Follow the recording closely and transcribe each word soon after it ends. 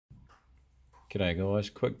G'day guys,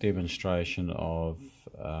 quick demonstration of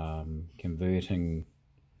converting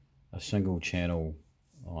a single channel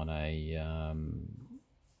on a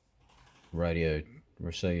radio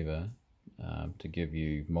receiver to give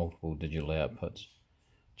you multiple digital outputs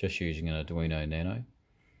just using an Arduino Nano.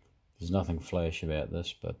 There's nothing flash about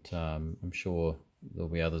this, but I'm sure there'll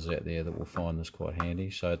be others out there that will find this quite handy.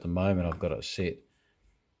 So at the moment I've got it set,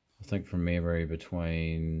 I think from memory,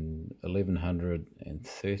 between 1100 and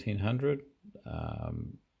 1300,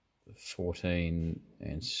 14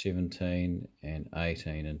 and 17 and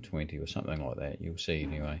 18 and 20 or something like that. You'll see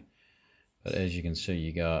anyway. But as you can see,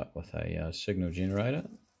 you go up with a signal generator.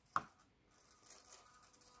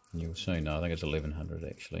 And you'll see, no, I think it's 1100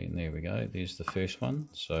 actually. And there we go. There's the first one.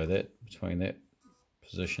 So that between that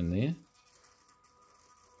position there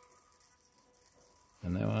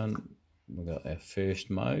and that one, we've got our first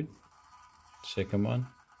mode, second one,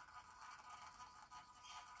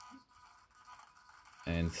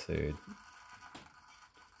 and third,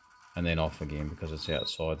 and then off again because it's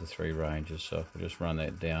outside the three ranges. So if we just run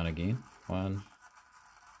that down again, 1,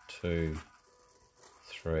 2,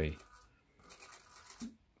 3.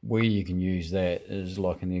 Where you can use that is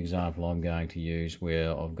like in the example I'm going to use,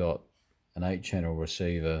 where I've got an 8-channel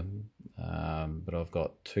receiver, but I've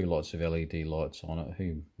got 2 lots of LED lights on it.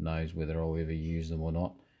 Who knows whether I'll ever use them or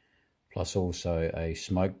not. Plus also a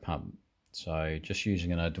smoke pump. So just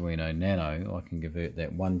using an Arduino Nano, I can convert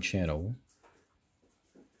that one channel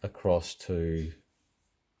across to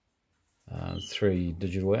 3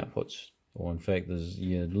 digital outputs. Or in fact,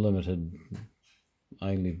 you're limited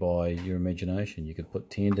only by your imagination. You could put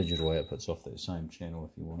 10 digital outputs off that same channel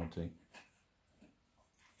if you wanted to.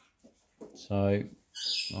 So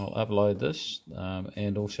I'll upload this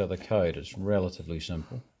and also the code. It's relatively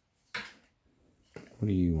simple. What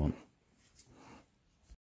do you want?